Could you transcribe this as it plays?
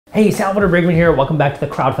Hey, Salvador Briggman here. Welcome back to the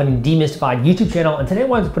Crowdfunding Demystified YouTube channel. And today I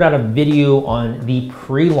wanted to put out a video on the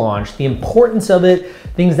pre-launch, the importance of it,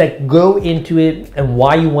 things that go into it, and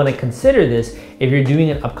why you want to consider this if you're doing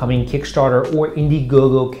an upcoming Kickstarter or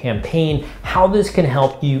Indiegogo campaign, how this can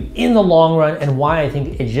help you in the long run, and why I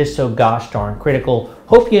think it's just so gosh darn critical.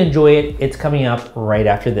 Hope you enjoy it. It's coming up right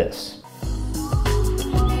after this.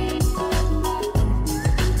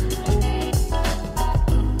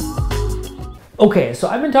 Okay, so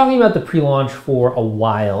I've been talking about the pre-launch for a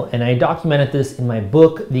while, and I documented this in my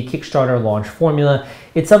book, The Kickstarter Launch Formula.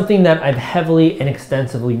 It's something that I've heavily and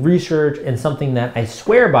extensively researched, and something that I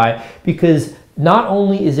swear by, because not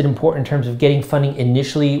only is it important in terms of getting funding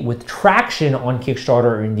initially with traction on Kickstarter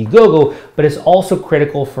or Indiegogo, but it's also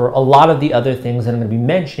critical for a lot of the other things that I'm going to be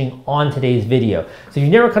mentioning on today's video. So if you've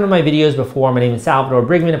never come to my videos before, my name is Salvador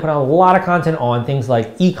Briggman. I put out a lot of content on things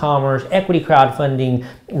like e-commerce, equity crowdfunding,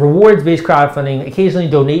 rewards-based crowdfunding, occasionally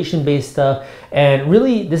donation-based stuff. And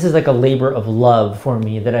really, this is like a labor of love for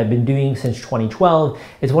me that I've been doing since 2012.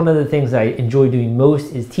 It's one of the things that I enjoy doing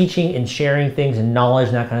most, is teaching and sharing ththings and knowledge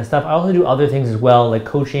and that kind of stuff. I also do other things as well, like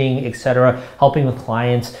coaching, etc., helping with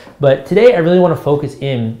clients. But today I really want to focus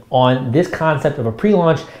in on this concept of a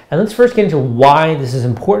pre-launch. And let's first get into why this is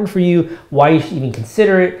important for you, why you should even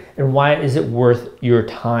consider it, and why is it worth your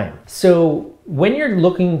time. So when you're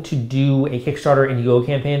looking to do a Kickstarter Indiegogo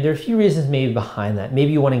campaign, there are a few reasons maybe behind that.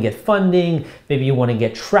 Maybe you want to get funding, maybe you want to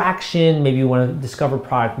get traction, maybe you want to discover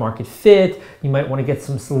product market fit, you might want to get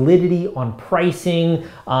some solidity on pricing,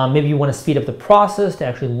 maybe you want to speed up the process to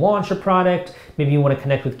actually launch a product, maybe you want to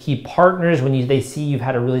connect with key partners when they see you've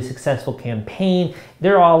had a really successful campaign.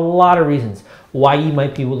 There are a lot of reasons why you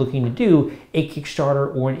might be looking to do a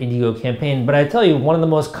Kickstarter or an Indiegogo campaign. But I tell you, one of the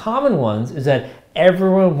most common ones is that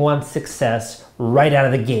everyone wants success right out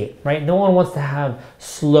of the gate, right? No one wants to have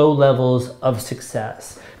slow levels of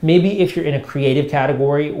success. Maybe if you're in a creative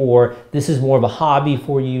category, or this is more of a hobby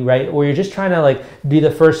for you, right? Or you're just trying to like do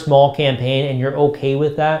the first small campaign and you're okay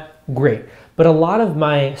with that, great. But a lot of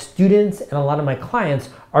my students and a lot of my clients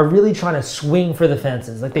are really trying to swing for the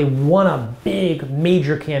fences. Like they want a big,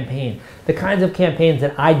 major campaign. The kinds of campaigns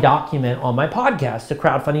that I document on my podcast, the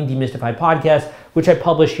Crowdfunding Demystified podcast, which I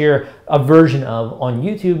publish here a version of on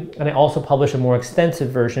YouTube. And I also publish a more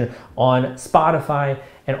extensive version on Spotify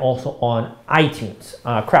and also on iTunes,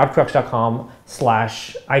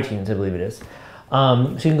 crowdcrux.com/iTunes, I believe it is.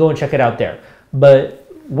 So you can go and check it out there. But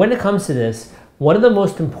when it comes to this, one of the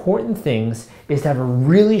most important things is to have a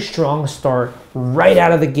really strong start right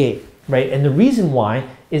out of the gate, right? And the reason why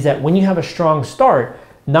is that when you have a strong start,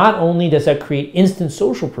 not only does that create instant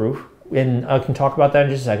social proof, and I can talk about that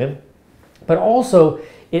in just a second, but also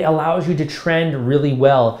it allows you to trend really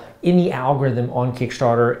well in the algorithm on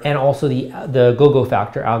Kickstarter, and also the GoGo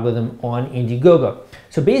Factor algorithm on Indiegogo.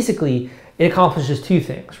 So basically, it accomplishes two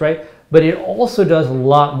things, right? But it also does a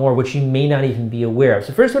lot more, which you may not even be aware of.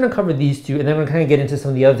 So first I'm gonna cover these two, and then I'm gonna kind of get into some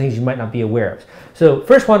of the other things you might not be aware of. So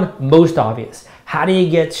first one, most obvious. How do you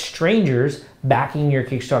get strangers backing your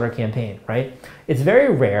Kickstarter campaign, right? It's very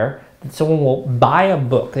rare that someone will buy a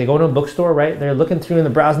book. They go to a bookstore, right? They're looking through and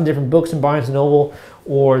they're browsing different books in Barnes & Noble,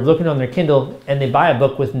 or looking on their Kindle, and they buy a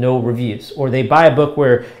book with no reviews. Or they buy a book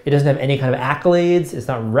where it doesn't have any kind of accolades, it's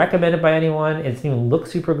not recommended by anyone, it doesn't even look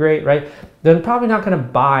super great, right? They're probably not gonna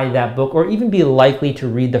buy that book, or even be likely to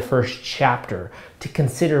read the first chapter to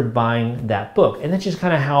consider buying that book. And that's just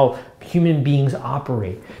kind of how human beings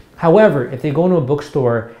operate. However, if they go into a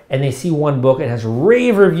bookstore and they see one book, it has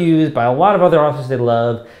rave reviews by a lot of other authors they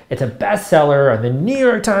love, it's a bestseller on the New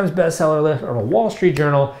York Times bestseller list or a Wall Street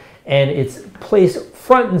Journal, and it's placed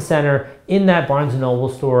front and center in that Barnes & Noble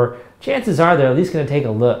store, chances are they're at least going to take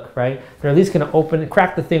a look, right? They're at least going to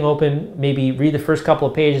crack the thing open, maybe read the first couple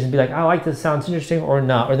of pages and be like, I like this, sounds interesting, or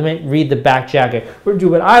not. Or they might read the back jacket, or do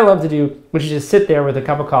what I love to do, which is just sit there with a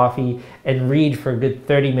cup of coffee and read for a good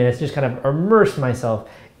 30 minutes, just kind of immerse myself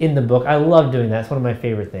in the book. I love doing that. It's one of my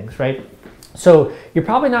favorite things, right? So you're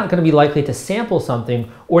probably not going to be likely to sample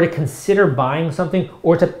something, or to consider buying something,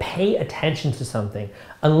 or to pay attention to something,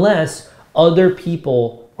 unless other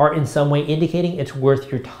people are in some way indicating it's worth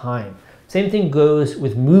your time. Same thing goes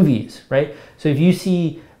with movies, right? So if you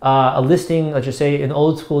see a listing, let's just say in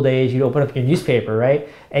old school days, you'd open up your newspaper, right?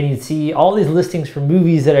 And you'd see all these listings for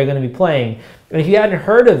movies that are going to be playing. And if you hadn't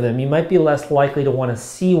heard of them, you might be less likely to want to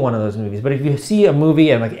see one of those movies. But if you see a movie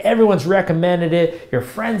and like everyone's recommended it, your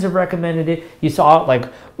friends have recommended it, you saw it,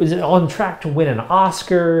 like, was it on track to win an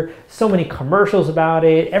Oscar, so many commercials about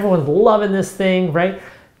it, everyone's loving this thing, right?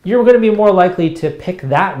 You're going to be more likely to pick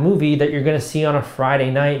that movie that you're going to see on a Friday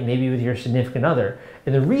night, maybe with your significant other.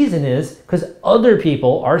 And the reason is because other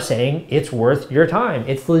people are saying it's worth your time.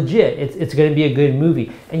 It's legit. It's going to be a good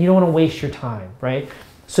movie. And you don't want to waste your time, right?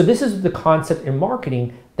 So this is the concept in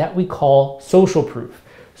marketing that we call social proof.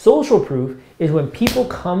 Social proof is when people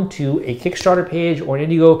come to a Kickstarter page or an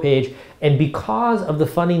Indiegogo page, and because of the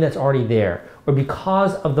funding that's already there, or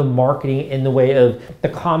because of the marketing in the way of the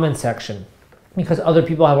comment section, because other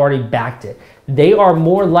people have already backed it, they are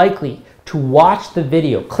more likely to watch the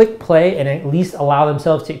video, click play, and at least allow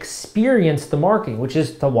themselves to experience the marketing, which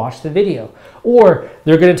is to watch the video. Or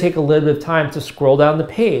they're going to take a little bit of time to scroll down the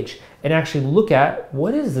page and actually look at,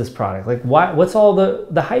 what is this product? Like, what's all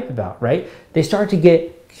the hype about, right? They start to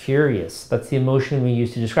get curious. That's the emotion we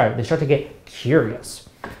use to describe it. They start to get curious.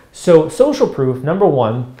 So social proof, number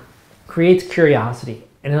one, creates curiosity,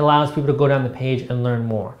 and it allows people to go down the page and learn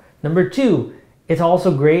more. Number two, it's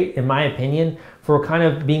also great, in my opinion, for kind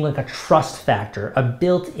of being like a trust factor, a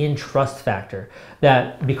built-in trust factor,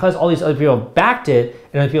 that because all these other people backed it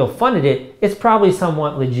and other people funded it, it's probably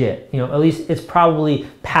somewhat legit. You know, at least it's probably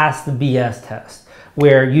passed the BS test,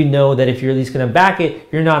 where you know that if you're at least going to back it,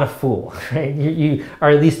 you're not a fool, right? You are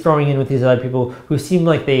at least throwing in with these other people who seem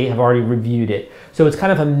like they have already reviewed it. So it's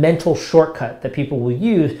kind of a mental shortcut that people will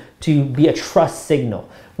use to be a trust signal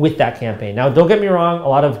with that campaign. Now, don't get me wrong, a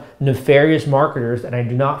lot of nefarious marketers, and I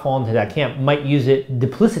do not fall into that camp, might use it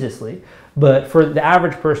duplicitously, but for the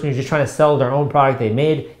average person who's just trying to sell their own product they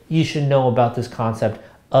made, you should know about this concept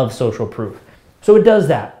of social proof. So it does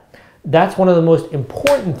that. That's one of the most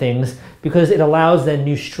important things, because it allows then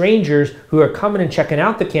new strangers who are coming and checking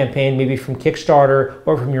out the campaign, maybe from Kickstarter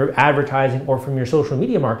or from your advertising or from your social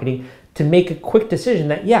media marketing, to make a quick decision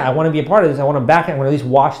that, yeah, I want to be a part of this, I want to back it, I want to at least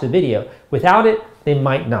watch the video. Without it, they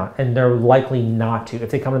might not, and they're likely not to.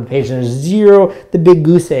 If they come to the page and there's zero, the big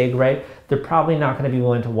goose egg, right? They're probably not going to be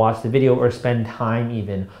willing to watch the video or spend time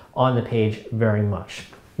even on the page very much.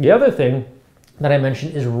 The other thing that I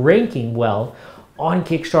mentioned is ranking well on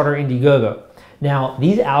Kickstarter, Indiegogo. Now,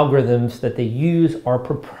 these algorithms that they use are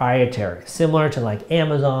proprietary, similar to like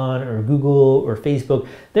Amazon or Google or Facebook.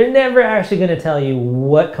 They're never actually going to tell you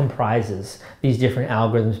what comprises these different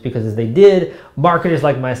algorithms, because if they did, marketers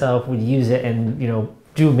like myself would use it and, you know,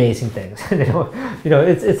 do amazing things.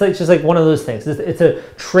 It's like just like one of those things. It's a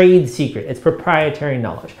trade secret. It's proprietary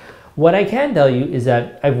knowledge. What I can tell you is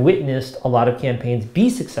that I've witnessed a lot of campaigns be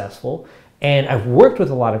successful, and I've worked with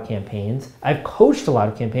a lot of campaigns, I've coached a lot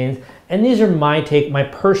of campaigns, and these are my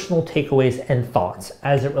personal takeaways and thoughts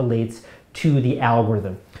as it relates to the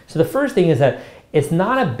algorithm. So the first thing is that it's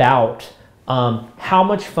not about how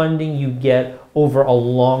much funding you get over a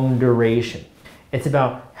long duration. It's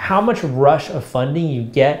about how much rush of funding you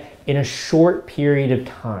get in a short period of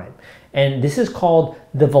time. And this is called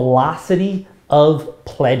the velocity of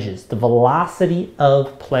pledges, the velocity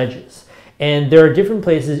of pledges. And there are different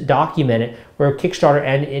places documented where Kickstarter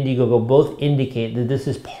and Indiegogo both indicate that this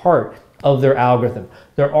is part of their algorithm.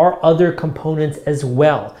 There are other components as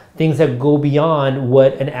well, things that go beyond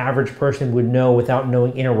what an average person would know without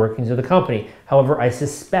knowing inner workings of the company. However, I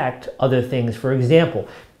suspect other things. For example,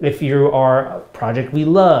 if you are a project we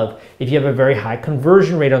love, if you have a very high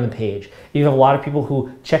conversion rate on the page, if you have a lot of people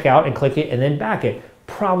who check out and click it and then back it,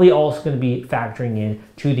 probably also going to be factoring in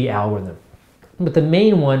to the algorithm. But the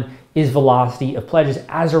main one is velocity of pledges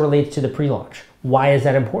as it relates to the pre-launch. Why is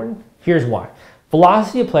that important? Here's why.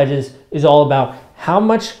 Velocity of pledges is all about how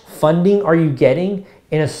much funding are you getting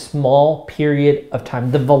in a small period of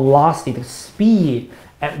time, the velocity, the speed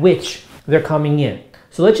at which they're coming in.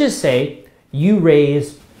 So let's just say you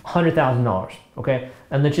raise $100,000, okay?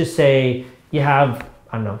 And let's just say you have,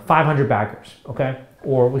 I don't know, 500 backers, okay?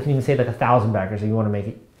 Or we can even say like 1,000 backers if you want to make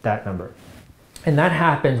it that number. And that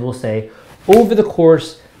happens, we'll say, over the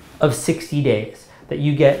course of 60 days, that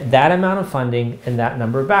you get that amount of funding and that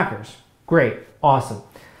number of backers. Great, awesome.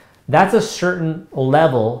 That's a certain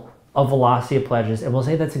level of velocity of pledges, and we'll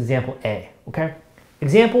say that's example A, okay?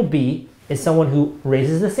 Example B is someone who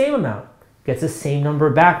raises the same amount, gets the same number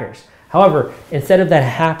of backers. However, instead of that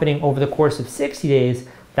happening over the course of 60 days,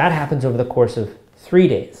 that happens over the course of 3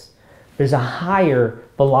 days. There's a higher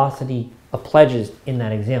velocity of pledges in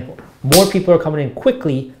that example. More people are coming in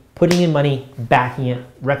quickly, putting in money, backing it,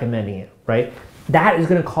 recommending it, right? That is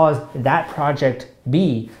going to cause that project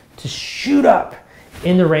B to shoot up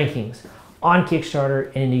in the rankings on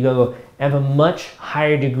Kickstarter and Indiegogo and have a much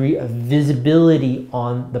higher degree of visibility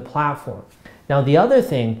on the platform. Now, the other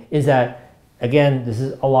thing is that, again, this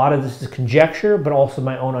is conjecture, but also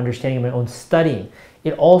my own understanding, my own studying.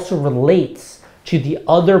 It also relates to the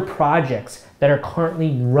other projects that are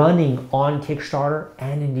currently running on Kickstarter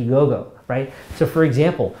and Indiegogo, right? So for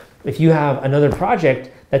example, if you have another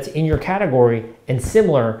project that's in your category and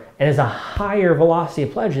similar and has a higher velocity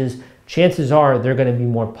of pledges, chances are they're going to be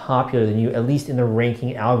more popular than you, at least in the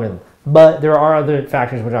ranking algorithm. But there are other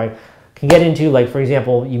factors which I can get into, like for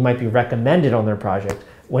example, you might be recommended on their project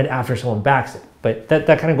when after someone backs it. But that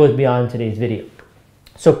kind of goes beyond today's video.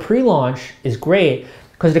 So pre-launch is great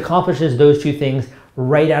because it accomplishes those two things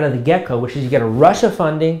right out of the get-go, which is you get a rush of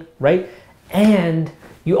funding, right? And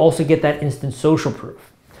you also get that instant social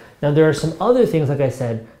proof. Now there are some other things, like I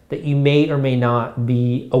said, that you may or may not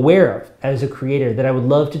be aware of as a creator that I would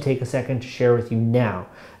love to take a second to share with you now.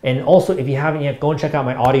 And also, if you haven't yet, go and check out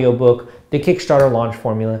my audiobook, The Kickstarter Launch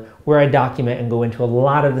Formula, where I document and go into a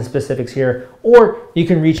lot of the specifics here. Or you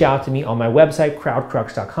can reach out to me on my website,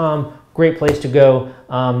 crowdcrux.com. Great place to go,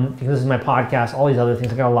 because this is my podcast, all these other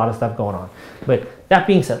things. I got a lot of stuff going on. But that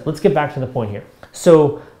being said, let's get back to the point here.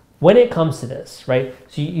 So when it comes to this, right?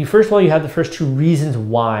 So you first of all, you have the first two reasons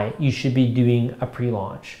why you should be doing a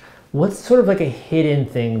pre-launch. What's sort of like a hidden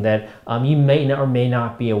thing that you may or may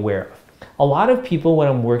not be aware of? A lot of people, when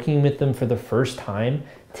I'm working with them for the first time,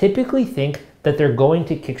 typically think that they're going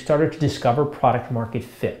to Kickstarter to discover product market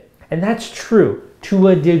fit. And that's true to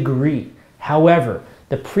a degree. However,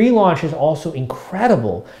 the pre-launch is also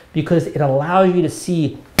incredible because it allows you to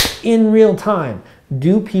see in real time,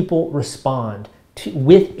 do people respond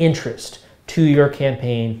with interest to your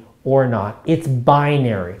campaign or not? It's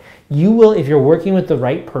binary. You will, if you're working with the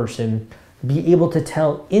right person, be able to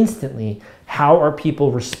tell instantly how are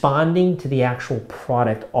people responding to the actual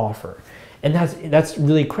product offer. And that's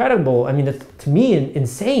really credible. I mean, that's to me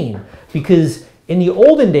insane, because in the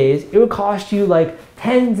olden days, it would cost you like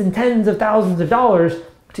tens and tens of thousands of dollars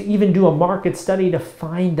to even do a market study to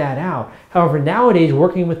find that out. However, nowadays,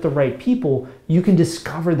 working with the right people, you can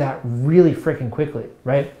discover that really freaking quickly,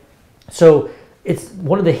 right? So it's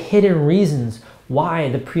one of the hidden reasons why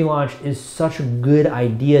the pre-launch is such a good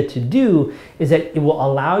idea to do, is that it will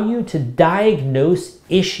allow you to diagnose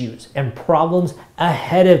issues and problems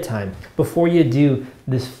ahead of time before you do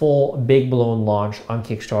this full big blown launch on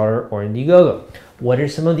Kickstarter or Indiegogo. What are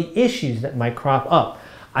some of the issues that might crop up?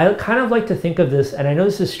 I kind of like to think of this, and I know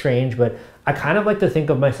this is strange, but I kind of like to think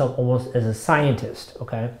of myself almost as a scientist,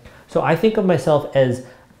 okay? So I think of myself as,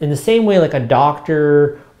 in the same way like a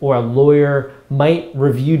doctor or a lawyer might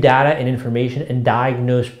review data and information and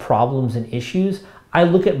diagnose problems and issues, I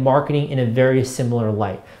look at marketing in a very similar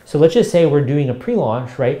light. So let's just say we're doing a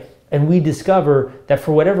pre-launch, right? And we discover that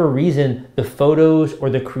for whatever reason, the photos or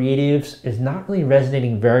the creatives is not really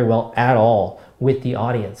resonating very well at all with the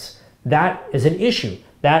audience. That is an issue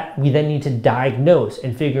that we then need to diagnose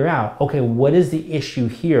and figure out, okay, what is the issue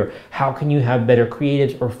here? How can you have better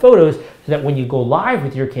creatives or photos so that when you go live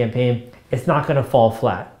with your campaign, it's not gonna fall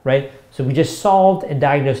flat, right? So we just solved and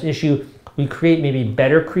diagnosed an issue. We create maybe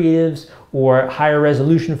better creatives or higher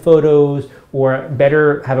resolution photos, or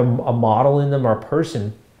better have a model in them or a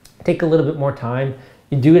person. Take a little bit more time.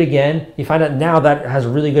 You do it again. You find out now that has a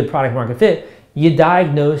really good product market fit. You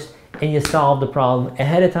diagnose and you solve the problem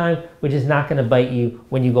ahead of time, which is not gonna bite you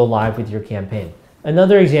when you go live with your campaign.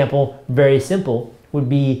 Another example, very simple, would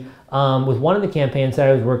be with one of the campaigns that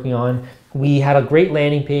I was working on. We had a great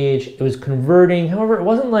landing page. It was converting. However, it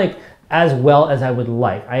wasn't like as well as I would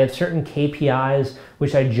like. I have certain KPIs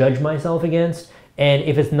which I judge myself against. And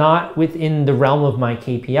if it's not within the realm of my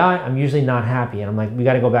KPI, I'm usually not happy. And I'm like, we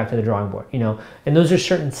got to go back to the drawing board, you know? And those are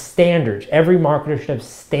certain standards. Every marketer should have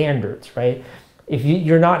standards, right? If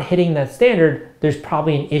you're not hitting that standard, there's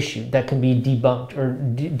probably an issue that can be debunked or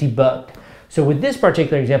debugged. So with this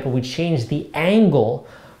particular example, we changed the angle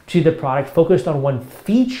to the product, focused on one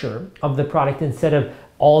feature of the product instead of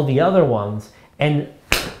all the other ones. And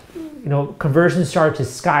you know, conversions started to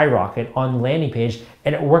skyrocket on the landing page,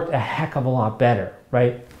 and it worked a heck of a lot better,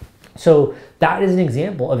 right? So that is an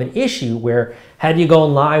example of an issue where had you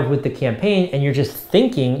gone live with the campaign and you're just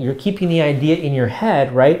thinking, you're keeping the idea in your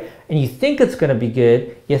head, right? And you think it's gonna be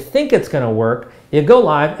good, you think it's gonna work, you go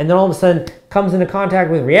live, and then all of a sudden comes into contact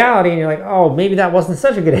with reality and you're like, oh, maybe that wasn't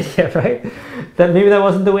such a good idea, right? That maybe that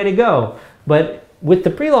wasn't the way to go. But with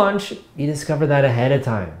the pre-launch, you discover that ahead of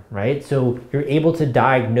time, right? So you're able to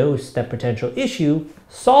diagnose that potential issue,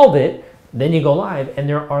 solve it, then you go live, and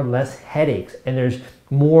there are less headaches, and there's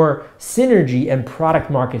more synergy and product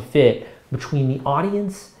market fit between the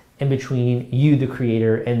audience and between you, the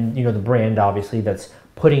creator, and you know, the brand, obviously, that's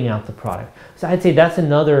putting out the product. So I'd say that's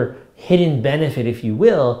another hidden benefit, if you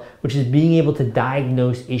will, which is being able to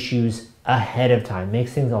diagnose issues ahead of time.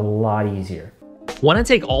 Makes things a lot easier. Want to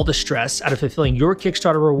take all the stress out of fulfilling your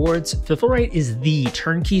Kickstarter rewards? Fulfillment is the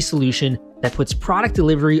turnkey solution that puts product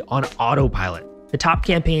delivery on autopilot. The Top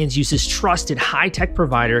Campaigns uses trusted high-tech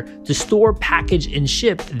provider to store, package, and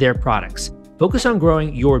ship their products. Focus on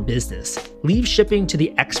growing your business. Leave shipping to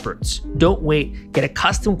the experts. Don't wait. Get a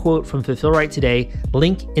custom quote from Fulfill Right today.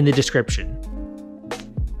 Link in the description.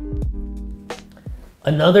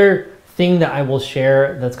 Another thing that I will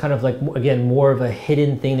share that's kind of like, again, more of a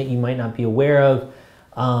hidden thing that you might not be aware of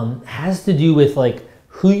has to do with like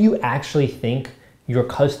who you actually think your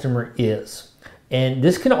customer is. And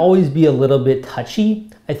this can always be a little bit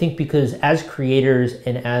touchy, I think, because as creators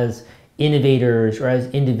and as innovators or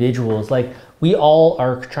as individuals, like we all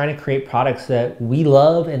are trying to create products that we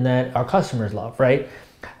love and that our customers love, right?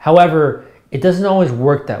 However, it doesn't always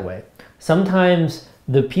work that way. Sometimes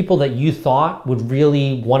the people that you thought would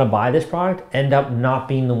really want to buy this product end up not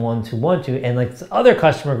being the ones who want to, and like this other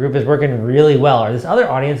customer group is working really well, or this other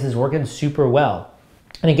audience is working super well.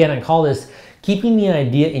 And again, I call this keeping the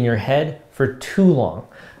idea in your head for too long.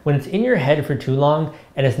 When it's in your head for too long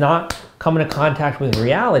and it's not coming into contact with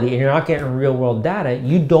reality and you're not getting real world data,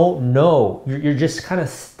 you don't know. You're just kind of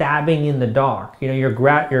stabbing in the dark. You know, you're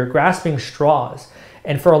grasping straws.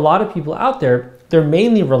 And for a lot of people out there, they're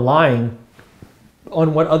mainly relying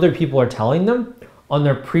on what other people are telling them, on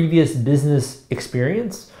their previous business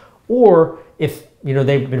experience, or if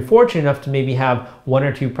they've been fortunate enough to maybe have one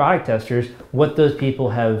or two product testers, what those people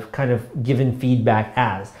have kind of given feedback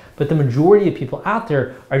as. But the majority of people out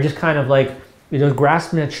there are just kind of like,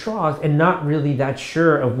 grasping at straws and not really that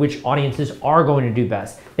sure of which audiences are going to do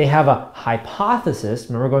best. They have a hypothesis,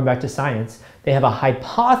 remember going back to science, they have a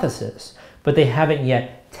hypothesis, but they haven't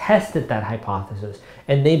yet tested that hypothesis.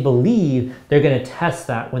 And they believe they're gonna test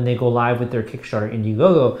that when they go live with their Kickstarter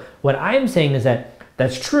Indiegogo. What I'm saying is that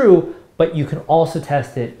that's true, but you can also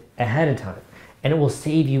test it ahead of time. And it will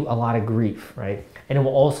save you a lot of grief, right? And it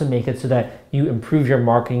will also make it so that you improve your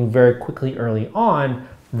marketing very quickly early on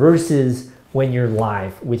versus when you're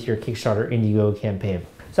live with your Kickstarter Indiegogo campaign.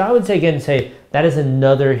 So I would say, again, that is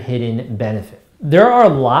another hidden benefit. There are a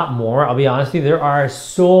lot more, I'll be honest with you, there are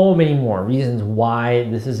so many more reasons why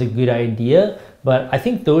this is a good idea, but I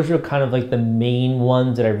think those are kind of like the main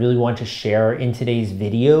ones that I really want to share in today's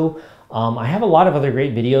video. I have a lot of other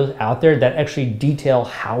great videos out there that actually detail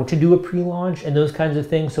how to do a pre-launch and those kinds of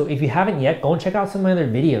things. So if you haven't yet, go and check out some of my other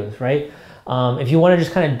videos, right? If you want to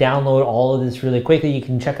just kind of download all of this really quickly, you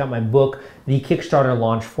can check out my book, The Kickstarter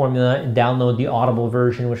Launch Formula, and download the Audible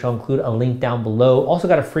version, which I'll include a link down below. Also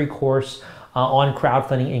got a free course on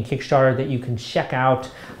crowdfunding and Kickstarter that you can check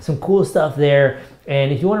out. Some cool stuff there.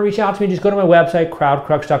 And if you want to reach out to me, just go to my website,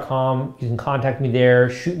 crowdcrux.com. You can contact me there,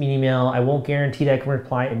 shoot me an email. I won't guarantee that I can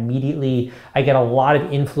reply immediately. I get a lot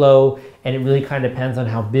of inflow, and it really kind of depends on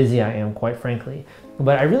how busy I am, quite frankly.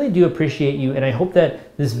 But I really do appreciate you, and I hope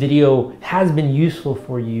that this video has been useful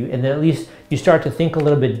for you, and that at least you start to think a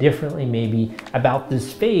little bit differently maybe about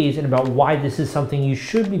this phase and about why this is something you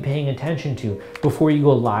should be paying attention to before you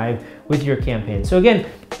go live with your campaign. So again,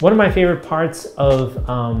 one of my favorite parts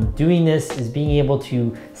of doing this is being able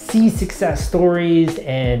to see success stories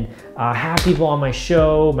and have people on my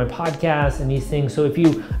show, my podcast, and these things. So if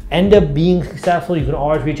you end up being successful, you can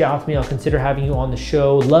always reach out to me. I'll consider having you on the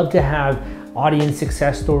show. Love to have audience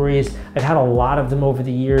success stories. I've had a lot of them over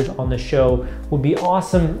the years on the show. Would be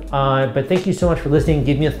awesome. But thank you so much for listening.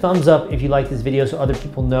 Give me a thumbs up if you like this video so other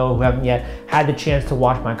people know who haven't yet had the chance to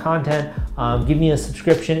watch my content. Give me a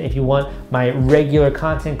subscription if you want my regular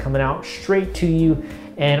content coming out straight to you.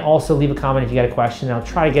 And also leave a comment if you got a question. I'll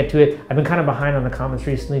try to get to it. I've been kind of behind on the comments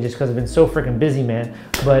recently just because I've been so freaking busy, man.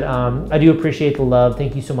 But I do appreciate the love.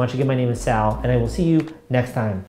 Thank you so much. Again, my name is Sal, and I will see you next time.